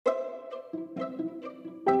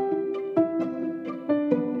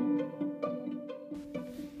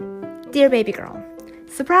Dear baby girl,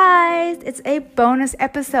 surprise! It's a bonus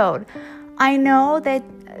episode. I know that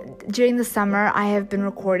during the summer I have been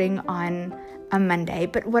recording on a Monday,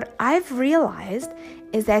 but what I've realized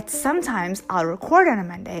is that sometimes I'll record on a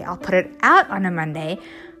Monday, I'll put it out on a Monday,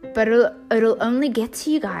 but it'll only get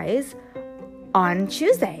to you guys on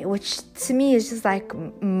Tuesday, which to me is just like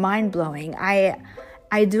mind-blowing.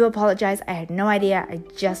 I do apologize. I had no idea. I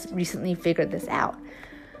just recently figured this out.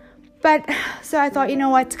 But so I thought, you know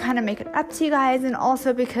what, to kind of make it up to you guys, and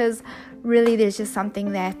also because really there's just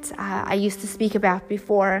something that I used to speak about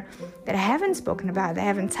before that I haven't spoken about, that I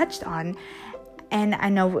haven't touched on. And I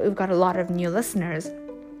know we've got a lot of new listeners.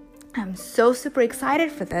 I'm so super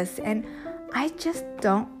excited for this, and I just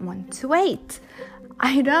don't want to wait.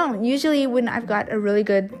 I don't. Usually when I've got a really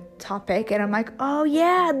good topic and I'm like, oh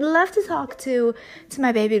yeah, I'd love to talk to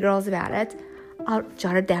my baby girls about it, I'll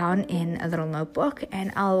jot it down in a little notebook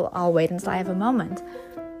and I'll wait until I have a moment.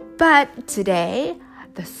 But today,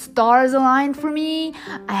 the stars aligned for me.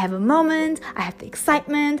 I have a moment. I have the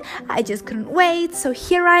excitement. I just couldn't wait. So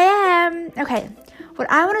here I am. Okay, what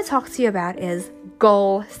I want to talk to you about is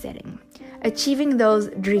goal setting, achieving those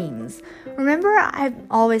dreams. Remember, I'm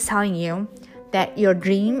always telling you that your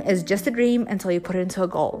dream is just a dream until you put it into a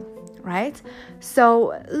goal, right?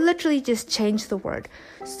 So literally just change the word.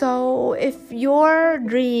 So if your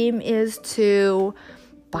dream is to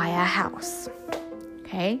buy a house,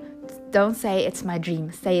 okay? Don't say it's my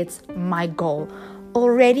dream. Say it's my goal.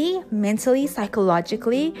 Already, mentally,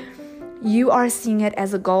 psychologically, you are seeing it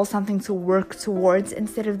as a goal, something to work towards,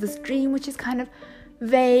 instead of this dream, which is kind of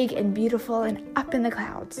vague and beautiful and up in the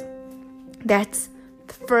clouds. That's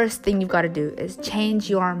the first thing you've got to do, is change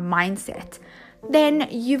your mindset. Then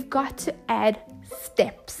you've got to add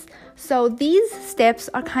steps. So these steps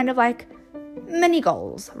are kind of like mini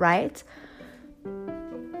goals, right?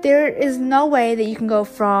 There is no way that you can go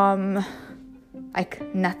from like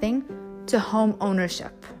nothing to home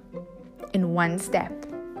ownership in one step.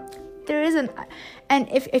 There isn't. And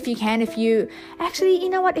if you actually, you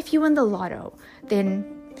know what? If you win the lotto,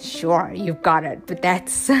 then sure, you've got it. But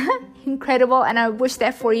that's incredible. And I wish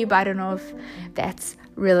that for you, but I don't know if that's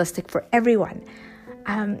realistic for everyone.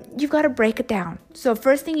 You've got to break it down. So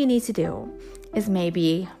first thing you need to do is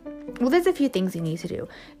there's a few things you need to do.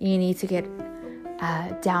 You need to get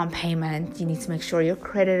down payment. You need to make sure your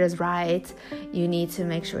credit is right. You need to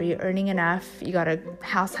make sure you're earning enough. You got to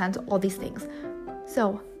house hunt, all these things.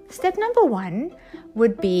 So step number 1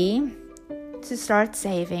 would be to start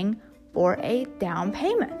saving for a down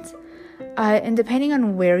payment. And depending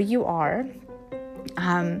on where you are,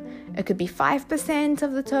 it could be 5%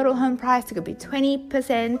 of the total home price. It could be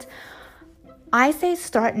 20%. I say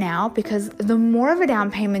start now, because the more of a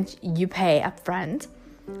down payment you pay up front,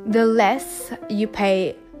 the less you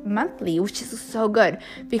pay monthly, which is so good,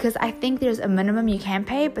 because I think there's a minimum you can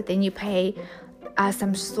pay, but then you pay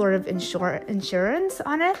some sort of insurance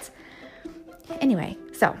on it. Anyway,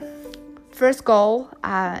 so first goal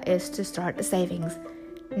is to start a savings.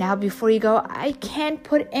 Now, before you go, I can't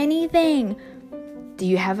put anything. Do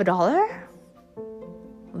you have $1?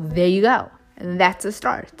 There you go. That's a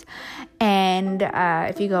start. And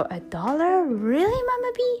if you go, $1? Really,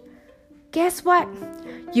 Mama B? Guess what?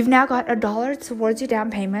 You've now got $1 towards your down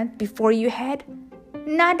payment before you had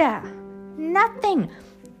nada. Nothing.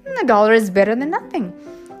 $1 is better than nothing.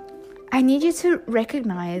 I need you to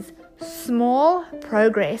recognize small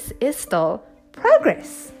progress is still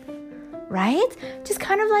progress, right? Just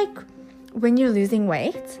kind of like when you're losing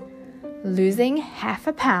weight, losing half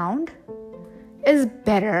a pound is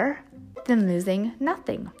better than losing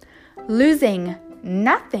nothing. Losing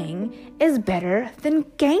nothing is better than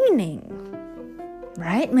gaining,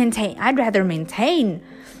 right? I'd rather maintain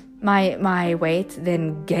my weight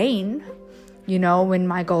than gain, when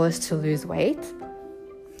my goal is to lose weight,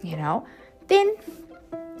 then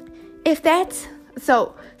if that's,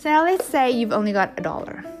 so now let's say you've only got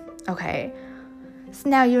 $1, okay? So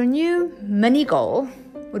now your new mini goal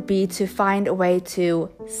would be to find a way to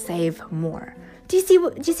save more. Do you see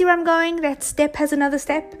where I'm going? That step has another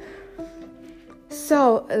step.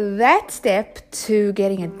 So that step to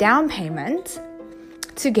getting a down payment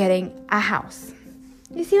to getting a house.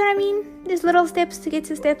 You see what I mean? There's little steps to get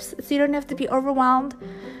to steps, so you don't have to be overwhelmed.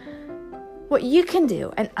 What you can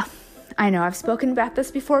do, and I know I've spoken about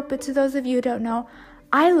this before, but to those of you who don't know,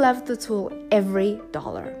 I love the tool Every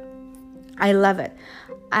Dollar. I love it.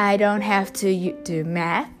 I don't have to do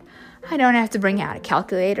math. I don't have to bring out a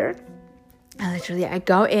calculator. I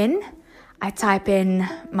go in, I type in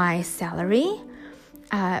my salary,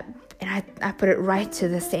 and I put it right to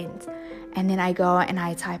the cent. and then I go and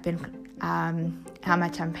I type in how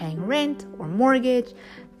much I'm paying rent or mortgage,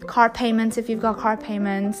 car payments if you've got car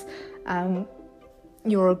payments,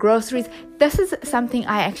 your groceries. This is something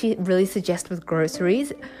I actually really suggest with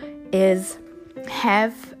groceries, is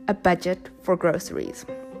have a budget for groceries.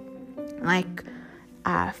 Like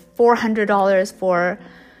 $400 for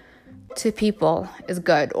 2 people is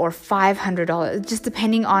good, or $500, just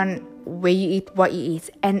depending on where you eat, what you eat.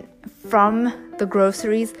 And from the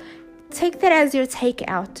groceries, take that as your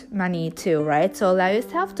takeout money too, right? So allow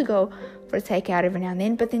yourself to go for takeout every now and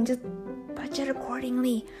then, but then just budget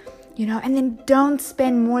accordingly, and then don't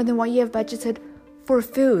spend more than what you have budgeted for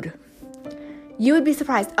food. You would be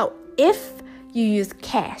surprised. Oh, if you use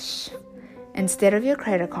cash instead of your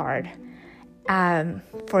credit card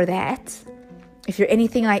for that, if you're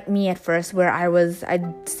anything like me at first, where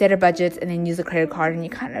I'd set a budget and then use a credit card, and you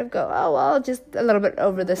kind of go, oh, well, just a little bit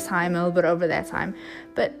over this time, a little bit over that time.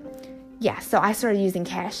 But yeah, so I started using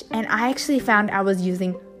cash, and I actually found I was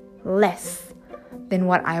using less than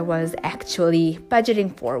what I was actually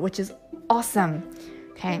budgeting for, which is awesome.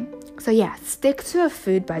 Okay, so yeah, stick to a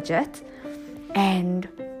food budget, and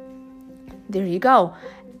there you go.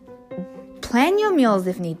 Plan your meals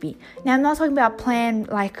if need be. Now, I'm not talking about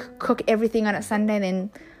cook everything on a Sunday and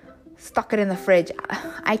then stock it in the fridge.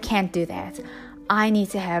 I can't do that. I need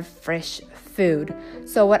to have fresh food.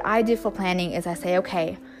 So what I do for planning is I say,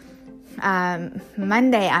 okay,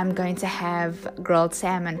 Monday I'm going to have grilled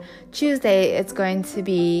salmon. Tuesday it's going to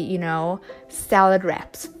be, salad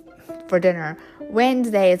wraps for dinner.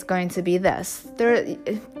 Wednesday it's going to be this. Do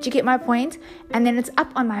you get my point? And then it's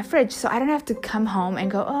up on my fridge, so I don't have to come home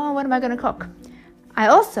and go, oh, what am I going to cook? I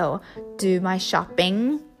also do my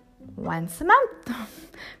shopping once a month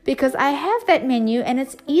because I have that menu, and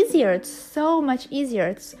it's easier. It's so much easier.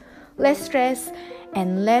 It's less stress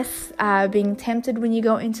and less being tempted when you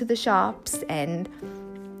go into the shops. And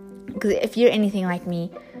because if you're anything like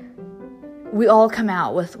me, we all come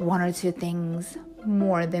out with 1 or 2 things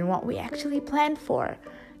more than what we actually planned for.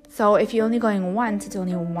 So if you're only going once, it's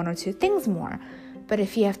only 1 or 2 things more. But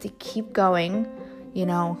if you have to keep going,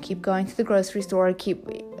 keep going to the grocery store,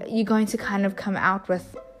 you're going to kind of come out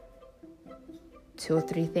with 2 or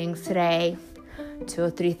 3 things today, 2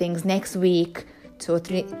 or 3 things next week, 2 or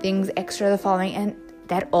 3 things extra the following, and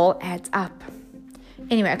that all adds up.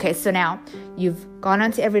 Anyway, okay, so now you've gone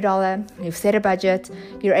onto EveryDollar, you've set a budget,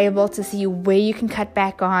 you're able to see where you can cut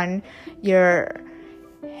back on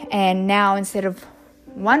and now instead of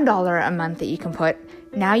 $1 a month that you can put,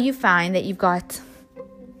 now you find that you've got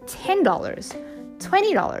 $10,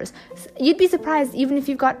 $20. You'd be surprised, even if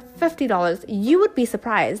you've got $50, you would be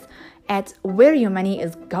surprised at where your money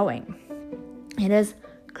is going. It is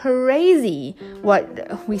crazy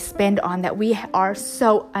what we spend on that we are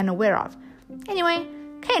so unaware of. Anyway,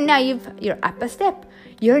 okay, now you're up a step.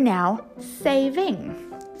 You're now saving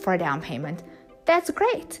for a down payment. That's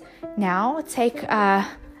great. Now take a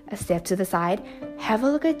step to the side. Have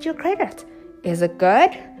a look at your credit. Is it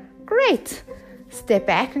good? Great. Step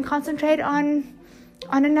back and concentrate on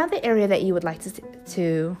another area that you would like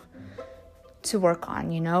to work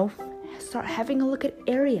on. Start having a look at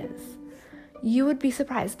areas. You would be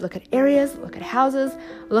surprised. Look at areas, look at houses,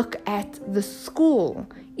 look at the school.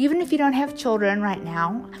 Even if you don't have children right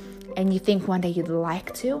now and you think one day you'd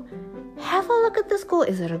like to, have a look at the school.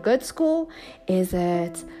 Is it a good school? Is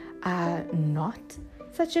it not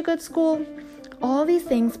such a good school? All these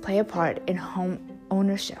things play a part in home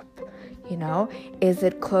ownership. Is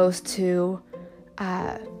it close to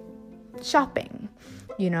shopping?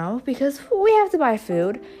 Because we have to buy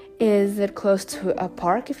food. Is it close to a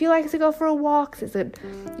park if you like to go for walks? Is it,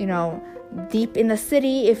 deep in the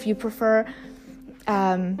city if you prefer?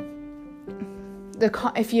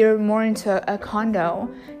 If you're more into a condo,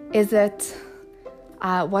 is it?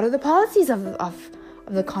 What are the policies of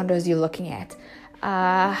the condos you're looking at?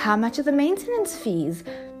 How much are the maintenance fees?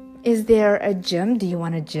 Is there a gym? Do you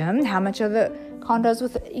want a gym? How much are the condos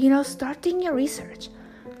with? Start doing your research,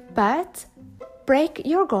 but break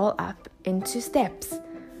your goal up into steps.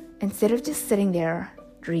 Instead of just sitting there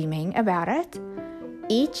dreaming about it,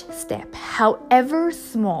 each step, however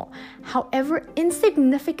small, however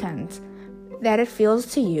insignificant that it feels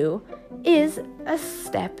to you, is a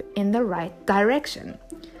step in the right direction.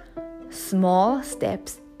 Small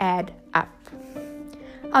steps add up.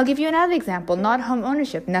 I'll give you another example, not home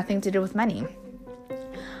ownership, nothing to do with money.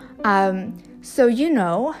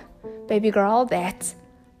 So baby girl, that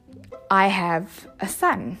I have a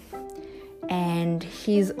son. And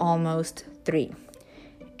he's almost 3.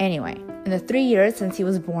 Anyway, in the 3 years since he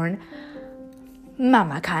was born,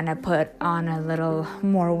 Mama kind of put on a little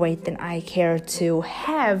more weight than I care to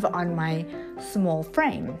have on my small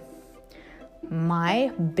frame.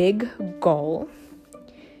 My big goal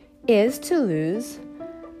is to lose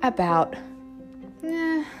about,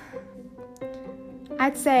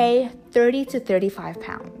 I'd say 30 to 35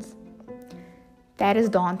 pounds. That is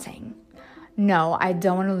daunting. No, I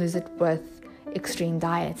don't want to lose it with extreme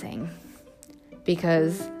dieting,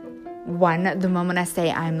 because one, the moment I say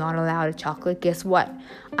I'm not allowed a chocolate, guess what?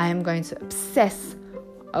 I am going to obsess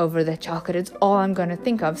over the chocolate. It's all I'm going to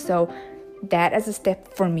think of. So that as a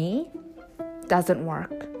step for me doesn't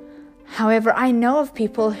work. However, I know of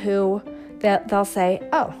people who they'll say,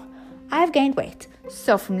 oh, I've gained weight,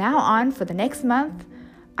 so from now on for the next month,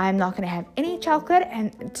 I'm not going to have any chocolate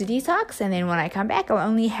and to detox. And then when I come back, I'll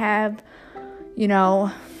only have,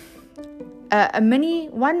 one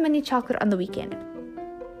mini chocolate on the weekend.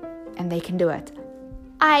 And they can do it.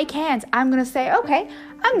 I can't. I'm going to say, okay,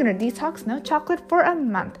 I'm going to detox no chocolate for a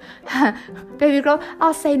month. Baby girl,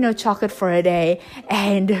 I'll say no chocolate for a day.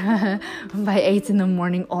 And by 8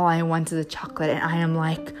 a.m, all I want is a chocolate. And I am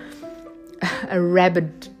like a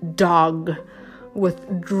rabid dog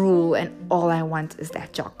with drool. And all I want is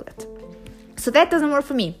that chocolate. So that doesn't work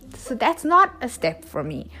for me. So that's not a step for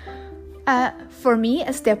me. For me,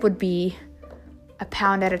 a step would be a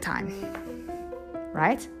pound at a time.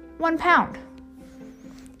 Right? 1 pound.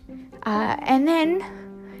 And then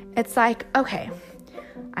it's like, okay,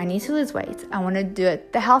 I need to lose weight. I want to do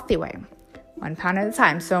it the healthy way, 1 pound at a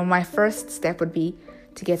time. So my first step would be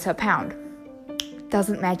to get to a pound.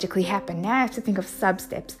 Doesn't magically happen. Now I have to think of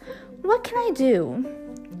sub-steps. What can I do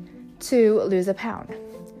to lose a pound?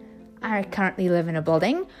 I currently live in a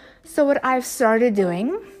building. So what I've started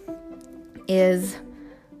doing is,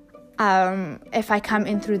 if I come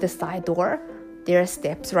in through the side door, there are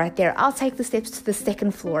steps right there. I'll take the steps to the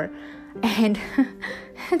second floor. And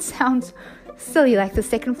it sounds silly, like the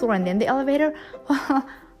second floor and then the elevator. Well,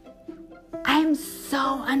 I'm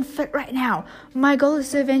so unfit right now. My goal is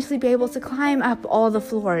to eventually be able to climb up all the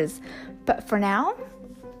floors. But for now,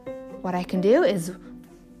 what I can do is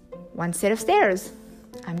 1 set of stairs.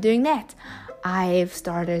 I'm doing that. I've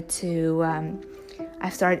started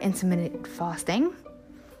intermittent fasting.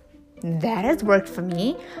 That has worked for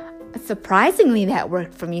me. Surprisingly, that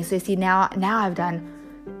worked for me. So you see, now I've done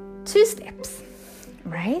 2 steps,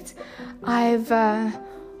 right? I've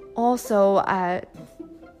also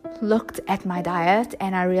looked at my diet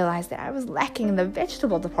and I realized that I was lacking in the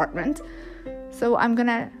vegetable department. So I'm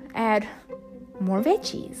gonna add more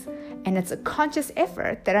veggies, and it's a conscious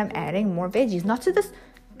effort that I'm adding more veggies, not to this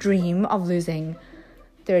dream of losing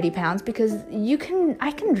 30 pounds, because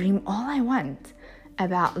I can dream all I want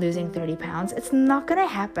about losing 30 pounds. It's not going to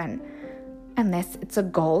happen unless it's a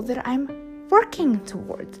goal that I'm working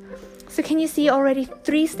towards. So can you see already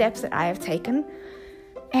 3 steps that I have taken?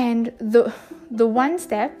 And the one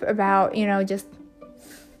step about, just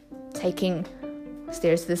taking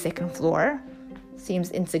stairs to the second floor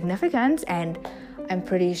seems insignificant, and I'm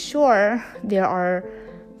pretty sure there are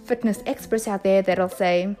fitness experts out there that'll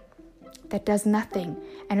say that does nothing,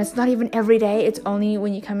 and it's not even every day, it's only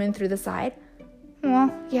when you come in through the side.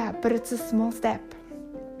 Well, yeah, but it's a small step.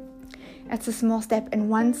 It's a small step, and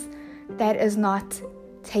once that is not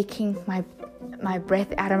taking my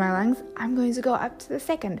breath out of my lungs, I'm going to go up to the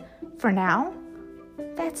second. For now,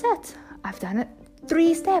 that's it. I've done it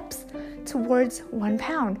 3 steps towards 1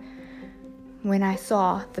 pound. When I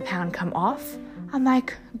saw the pound come off, I'm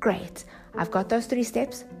like, great, I've got those 3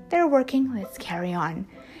 steps. They're working. Let's carry on.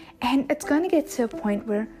 And it's going to get to a point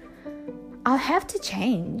where I'll have to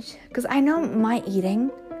change, because I know my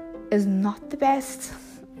eating is not the best.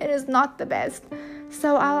 It is not the best.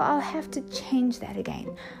 So I'll have to change that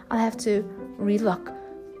again. I'll have to relook.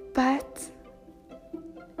 But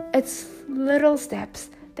it's little steps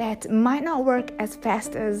that might not work as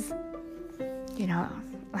fast as,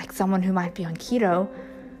 like someone who might be on keto.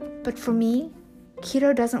 But for me,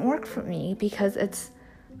 keto doesn't work for me because it's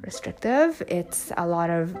restrictive. It's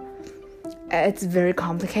very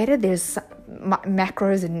complicated. There's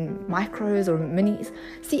macros and micros or minis.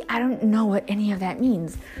 See, I don't know what any of that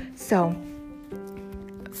means. So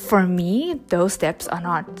for me, those steps are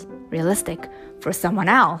not realistic. For someone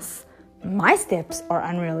else, my steps are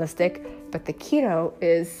unrealistic, but the keto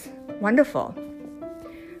is wonderful.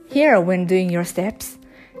 Here, when doing your steps,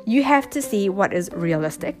 you have to see what is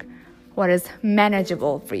realistic, what is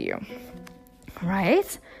manageable for you,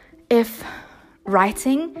 right? If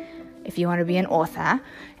you want to be an author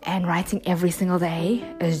and writing every single day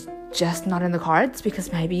is just not in the cards,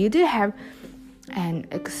 because maybe you do have an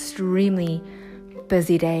extremely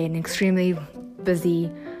busy day, an extremely busy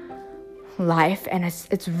life and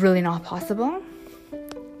it's really not possible,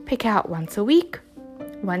 pick out once a week,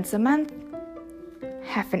 once a month,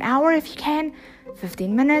 half an hour if you can,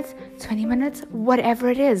 15 minutes, 20 minutes, whatever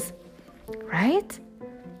it is, right?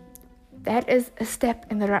 That is a step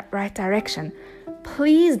in the right direction.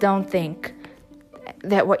 Please don't think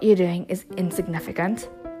that what you're doing is insignificant.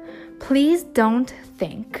 Please don't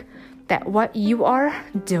think that what you are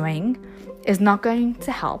doing is not going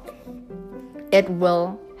to help. It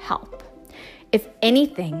will help. If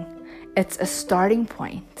anything, it's a starting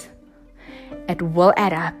point. It will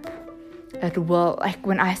add up. It will, like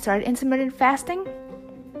when I started intermittent fasting,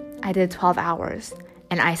 I did 12 hours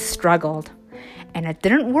and I struggled and it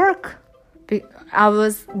didn't work. I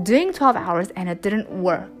was doing 12 hours and it didn't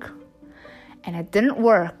work. And it didn't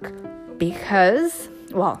work because,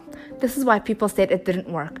 well, this is why people said it didn't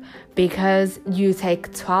work. Because you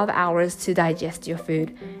take 12 hours to digest your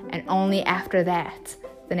food and only after that,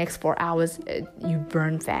 the next 4 hours, you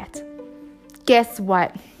burn fat. Guess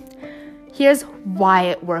what? Here's why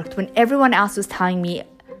it worked when everyone else was telling me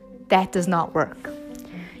that does not work.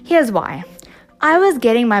 Here's why. I was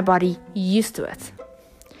getting my body used to it.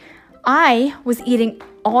 I was eating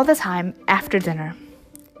all the time after dinner.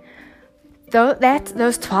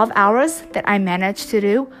 Those 12 hours that I managed to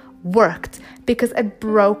do worked because it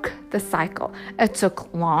broke the cycle. It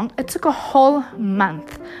took long. It took a whole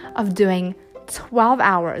month of doing 12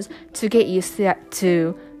 hours to get used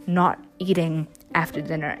to not eating after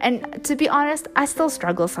dinner. And to be honest, I still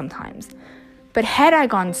struggle sometimes. But had I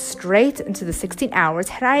gone straight into the 16 hours,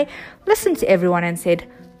 had I listened to everyone and said,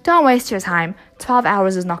 don't waste your time, 12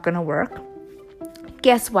 hours is not going to work,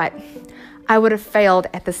 guess what? I would have failed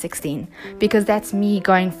at the 16 because that's me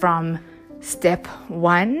going from step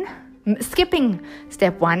 1, skipping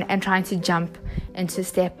step 1 and trying to jump into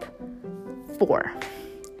step 4.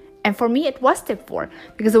 And for me, it was step 4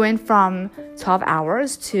 because I went from 12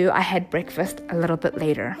 hours to I had breakfast a little bit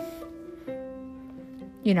later.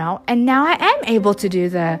 And now I am able to do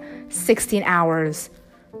the 16 hours.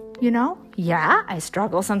 Yeah, I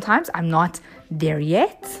struggle sometimes. I'm not there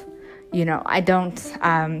yet. I don't,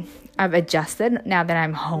 I've adjusted now that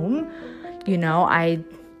I'm home. I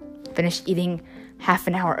finished eating half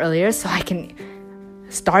an hour earlier so I can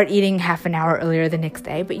start eating half an hour earlier the next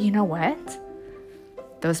day. But you know what?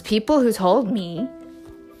 Those people who told me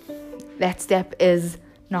that step is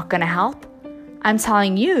not going to help, I'm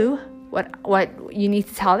telling you what you need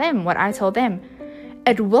to tell them, what I told them.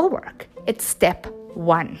 It will work. It's step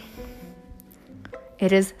 1.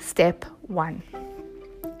 It is step 1.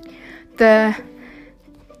 There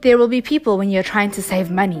will be people when you're trying to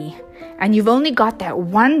save money and you've only got that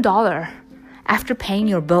 $1 after paying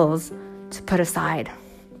your bills to put aside.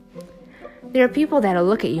 There are people that'll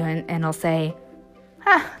look at you and they'll say,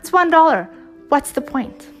 it's $1. What's the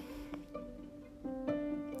point?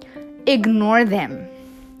 Ignore them.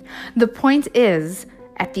 The point is,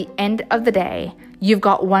 at the end of the day, you've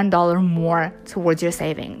got $1 more towards your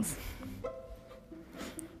savings.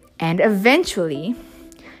 And eventually,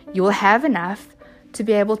 you will have enough to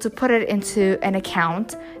be able to put it into an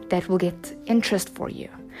account that will get interest for you.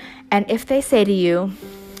 And if they say to you,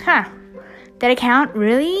 that account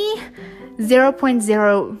really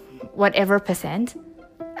 0.0 whatever percent,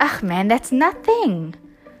 man, that's nothing.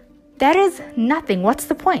 That is nothing. What's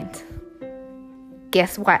the point?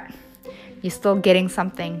 Guess what? You're still getting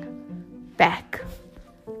something back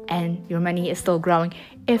and your money is still growing.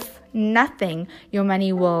 If nothing, your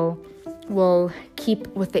money will keep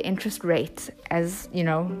with the interest rate as,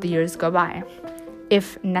 the years go by.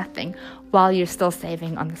 If nothing, while you're still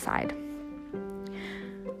saving on the side.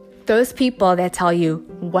 Those people that tell you,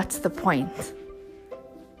 what's the point?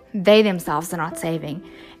 They themselves are not saving.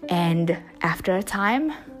 And after a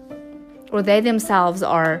time, or they themselves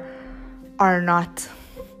are not,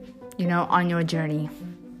 on your journey.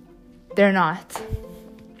 They're not.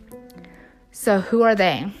 So who are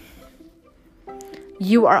they?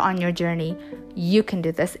 You are on your journey. You can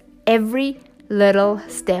do this. Every little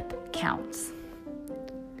step counts.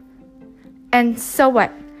 And so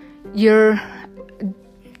what? You're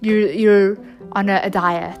on a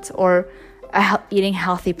diet or eating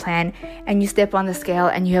healthy plan and you step on the scale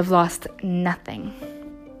and you have lost nothing.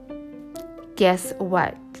 Guess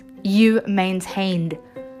what? You maintained.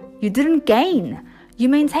 You didn't gain. You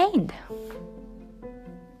maintained.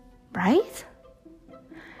 Right?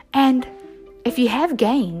 And if you have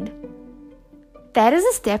gained, that is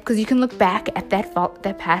a step because you can look back at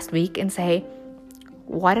that past week and say,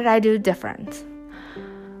 what did I do different?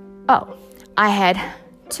 Oh, I had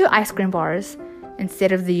 2 ice cream bars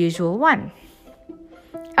instead of the usual 1.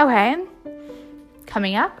 Okay,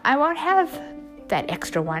 coming up, I won't have that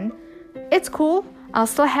extra one. it's cool. I'll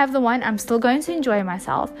still have the one. I'm still going to enjoy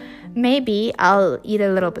myself. Maybe I'll eat a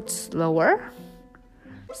little bit slower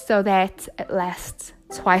so that it lasts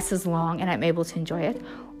twice as long and I'm able to enjoy it.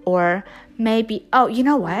 Or maybe, oh, you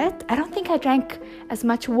know what? I don't think I drank as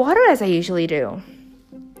much water as I usually do.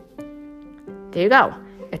 There you go.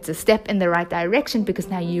 It's a step in the right direction because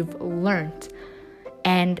now you've learned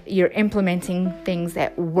and you're implementing things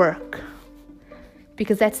that work.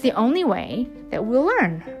 Because that's the only way that we'll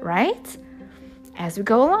learn, right? As we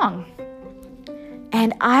go along.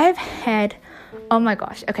 And I've had, oh my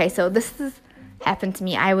gosh. Okay, so this has happened to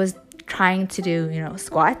me. I was trying to do,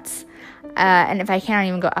 squats. And if I can't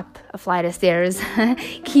even go up a flight of stairs, can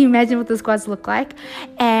you imagine what the squats look like?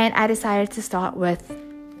 And I decided to start with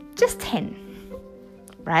just 10,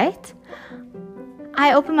 right?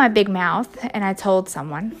 I opened my big mouth and I told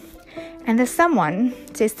someone. And the someone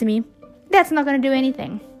says to me, that's not going to do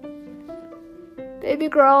anything. Baby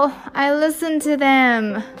girl, I listened to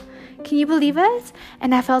them. Can you believe it?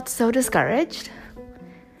 And I felt so discouraged.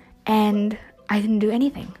 And I didn't do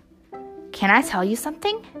anything. Can I tell you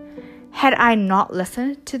something? Had I not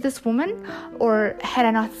listened to this woman, or had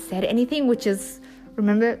I not said anything, which is,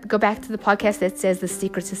 remember, go back to the podcast that says the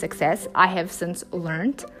secret to success. I have since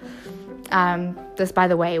learned, this, by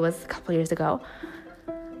the way, was a couple years ago,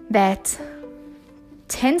 that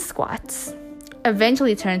 10 squats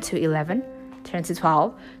eventually turned to 11, turned to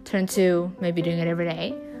 12, turned to maybe doing it every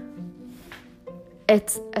day.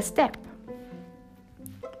 It's a step,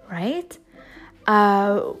 right?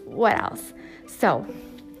 What else? So,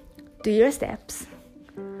 do your steps.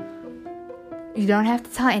 You don't have to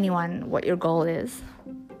tell anyone what your goal is.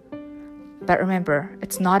 But remember,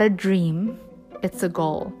 it's not a dream, it's a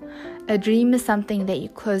goal. A dream is something that you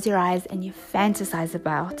close your eyes and you fantasize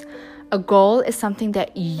about. A goal is something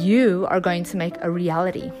that you are going to make a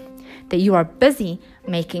reality, that you are busy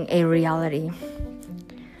making a reality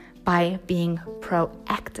by being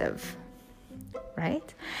proactive,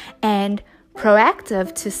 right? And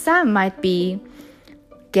proactive to some might be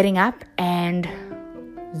getting up and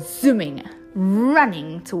zooming,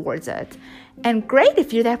 running towards it. And great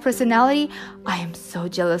if you're that personality. I am so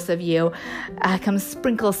jealous of you. Come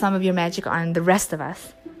sprinkle some of your magic on the rest of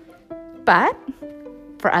us. But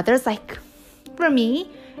for others, like for me,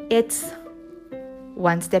 it's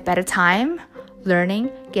one step at a time,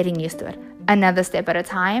 learning, getting used to it. Another step at a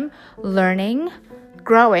time, learning,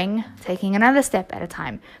 growing, taking another step at a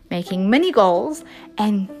time, making mini goals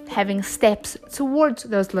and having steps towards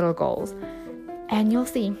those little goals. And you'll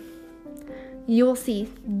see. You will see.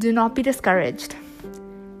 Do not be discouraged.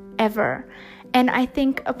 Ever. And I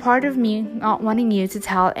think a part of me not wanting you to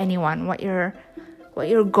tell anyone what your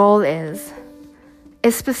goal is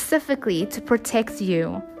specifically to protect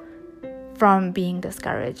you from being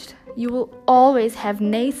discouraged. You will always have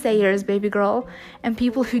naysayers, baby girl, and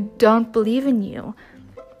people who don't believe in you.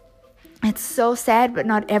 It's so sad, but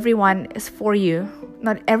not everyone is for you.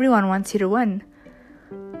 Not everyone wants you to win.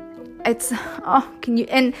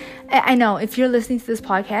 And I know if you're listening to this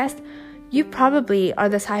podcast, you probably are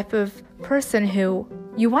the type of person who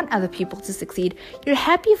you want other people to succeed. You're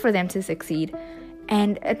happy for them to succeed.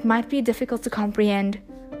 And it might be difficult to comprehend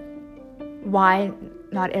why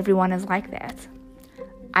not everyone is like that.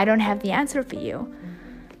 I don't have the answer for you.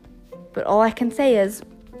 But all I can say is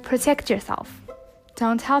protect yourself.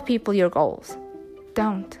 Don't tell people your goals.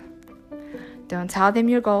 Don't tell them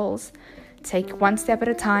your goals. Take one step at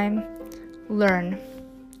a time. Learn.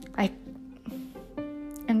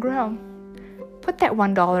 And grow. Put that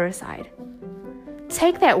 $1 aside.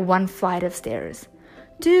 Take that one flight of stairs.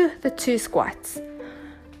 Do the 2 squats.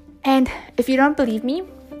 And if you don't believe me,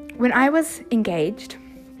 when I was engaged,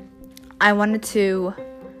 I wanted to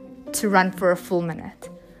run for a full minute.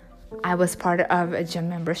 I was part of a gym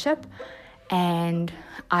membership, and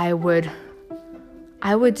I would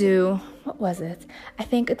do, what was it? I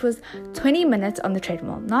think it was 20 minutes on the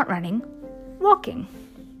treadmill, not running, walking.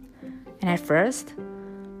 And at first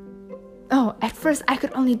I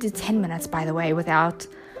could only do 10 minutes, by the way,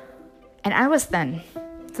 and I was thin.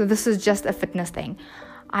 So this was just a fitness thing.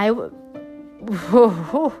 But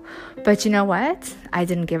you know what? I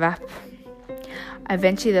didn't give up.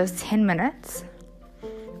 Eventually those 10 minutes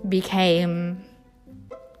became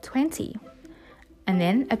 20. And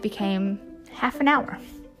then it became half an hour.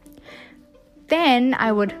 Then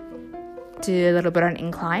I would do a little bit on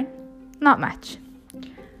incline. Not much.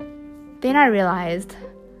 Then I realized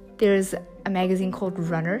there's a magazine called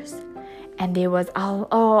Runners. And there was,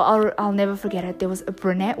 I'll never forget it. There was a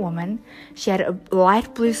brunette woman. She had a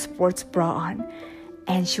light blue sports bra on.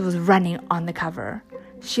 And she was running on the cover.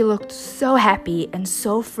 She looked so happy and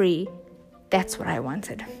so free. That's what I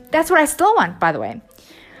wanted. That's what I still want, by the way.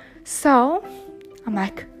 So I'm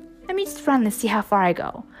like, let me just run and see how far I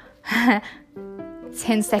go.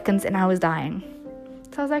 10 seconds and I was dying.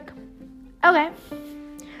 So I was like, okay,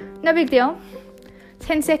 no big deal.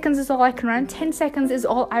 10 seconds is all I can run. 10 seconds is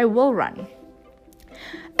all I will run.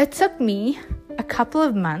 It took me a couple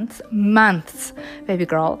of months, baby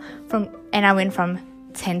girl, and I went from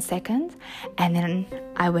 10 seconds, and then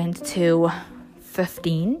I went to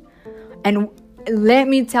 15. And let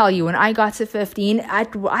me tell you, when I got to 15,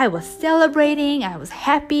 I was celebrating. I was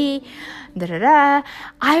happy.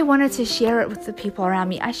 I wanted to share it with the people around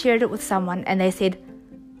me. I shared it with someone, and they said,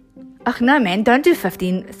 "Oh no, man, don't do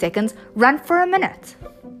 15 seconds. Run for a minute."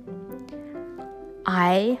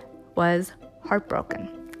 I was heartbroken.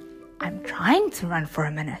 I'm trying to run for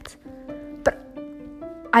a minute, but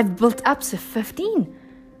I've built up to 15.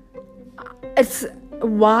 It's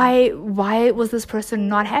why was this person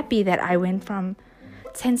not happy that I went from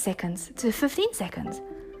 10 seconds to 15 seconds?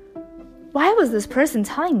 Why was this person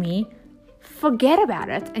telling me, forget about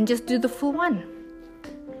it and just do the full one?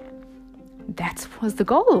 That was the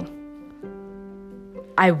goal.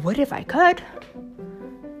 I would if I could,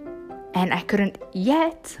 and I couldn't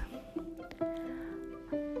yet.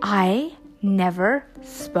 I never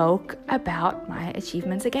spoke about my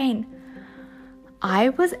achievements again. I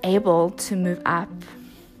was able to move up,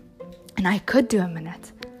 and I could do a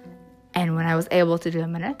minute. And when I was able to do a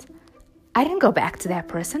minute, I didn't go back to that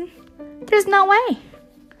person. There's no way.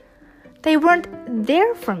 They weren't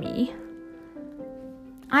there for me.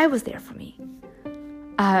 I was there for me.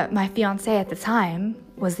 My fiance at the time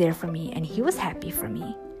was there for me, and he was happy for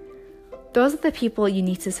me. Those are the people you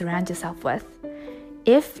need to surround yourself with.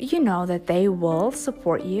 If you know that they will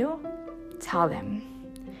support you, tell them.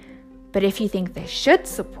 But if you think they should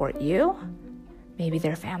support you, maybe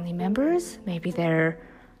they're family members, maybe they're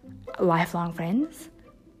lifelong friends,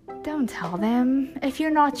 don't tell them. If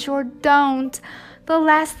you're not sure, don't. The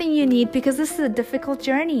last thing you need, because this is a difficult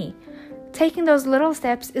journey. Taking those little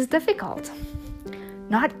steps is difficult.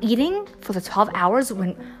 Not eating for the 12 hours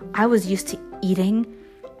when I was used to eating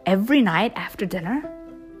every night after dinner,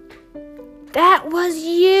 that was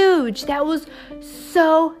huge. That was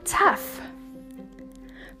so tough.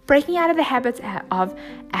 Breaking out of the habits of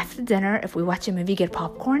after dinner, if we watch a movie, get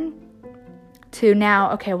popcorn, to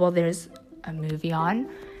now, okay, well, there's a movie on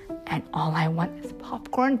and all I want is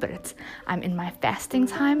popcorn, but I'm in my fasting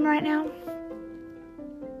time right now.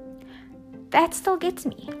 That still gets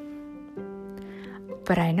me.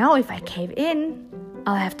 But I know if I cave in,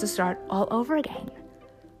 I'll have to start all over again.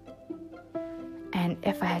 And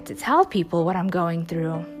if I had to tell people what I'm going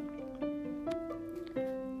through,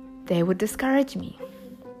 they would discourage me.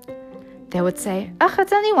 They would say, "Oh,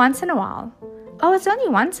 it's only once in a while. Oh, it's only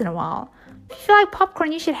once in a while. If you feel like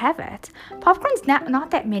popcorn, you should have it. Popcorn's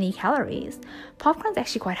not that many calories. Popcorn's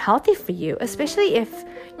actually quite healthy for you, especially if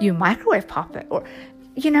you microwave pop it. Or,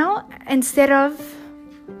 instead of,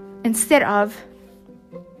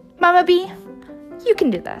 Mama B, you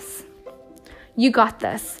can do this. You got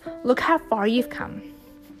this. Look how far you've come."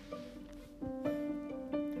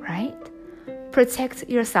 Right? Protect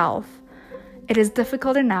yourself. It is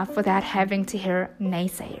difficult enough without having to hear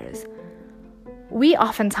naysayers. We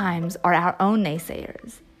oftentimes are our own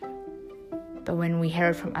naysayers. But when we hear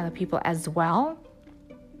it from other people as well,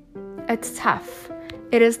 it's tough.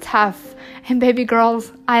 It is tough. And baby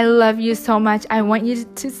girls, I love you so much. I want you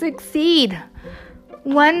to succeed.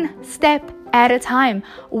 One step at a time.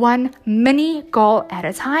 One mini goal at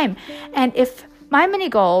a time. And if my mini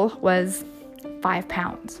goal was 5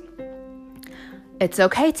 pounds, it's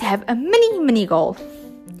okay to have a mini goal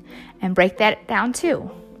and break that down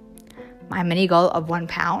too. My mini goal of 1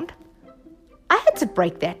 pound, I had to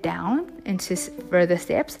break that down into further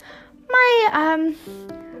steps.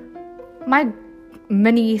 My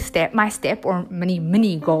mini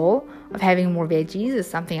goal of having more veggies is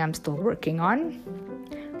something I'm still working on.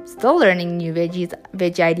 Still learning new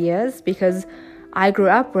veg ideas, because I grew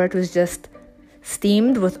up where it was just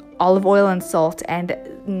steamed with olive oil and salt, and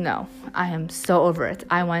no, I am so over it.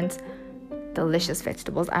 I want delicious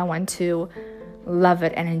vegetables. I want to love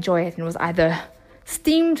it and enjoy it, and it was either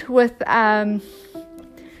steamed with olive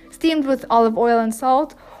oil and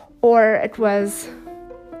salt, or it was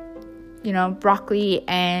broccoli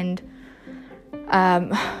and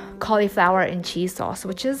cauliflower and cheese sauce,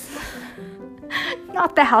 which is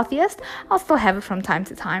not the healthiest. I'll still have it from time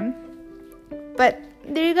to time, but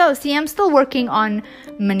there you go. See, I'm still working on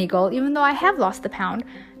mini goal, even though I have lost a pound.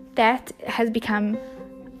 That has become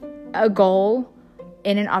a goal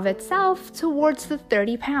in and of itself towards the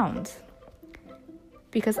 30 pounds.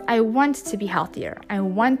 because I want to be healthier. I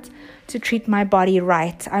want to treat my body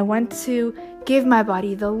right. I want to give my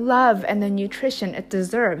body the love and the nutrition it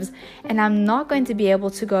deserves. And I'm not going to be able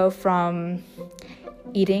to go from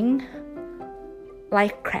eating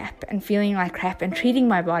like crap and feeling like crap and treating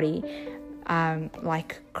my body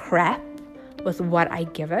like crap with what I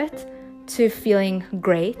give it to feeling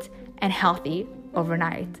great and healthy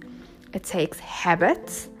overnight. It takes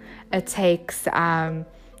habits. It takes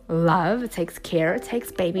love. It takes care. It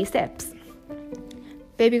takes baby steps.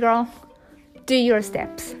 Baby girl, do your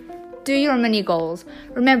steps. Do your mini goals.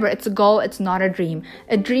 Remember, it's a goal. It's not a dream.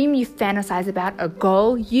 A dream you fantasize about. A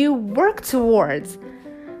goal you work towards.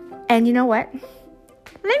 And you know what?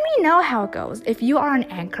 Let me know how it goes. If you are an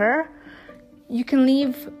Anchor, you can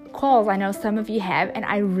leave calls. I know some of you have, and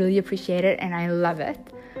I really appreciate it, and I love it.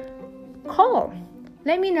 Call.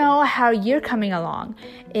 Let me know how you're coming along.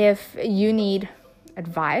 If you need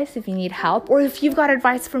advice, if you need help, or if you've got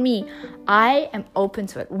advice for me, I am open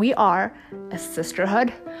to it. We are a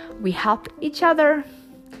sisterhood. We help each other.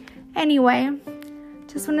 Anyway,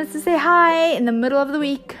 just wanted to say hi in the middle of the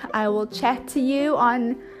week. I will chat to you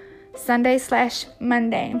on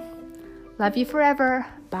Sunday/Monday. Love you forever.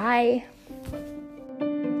 Bye.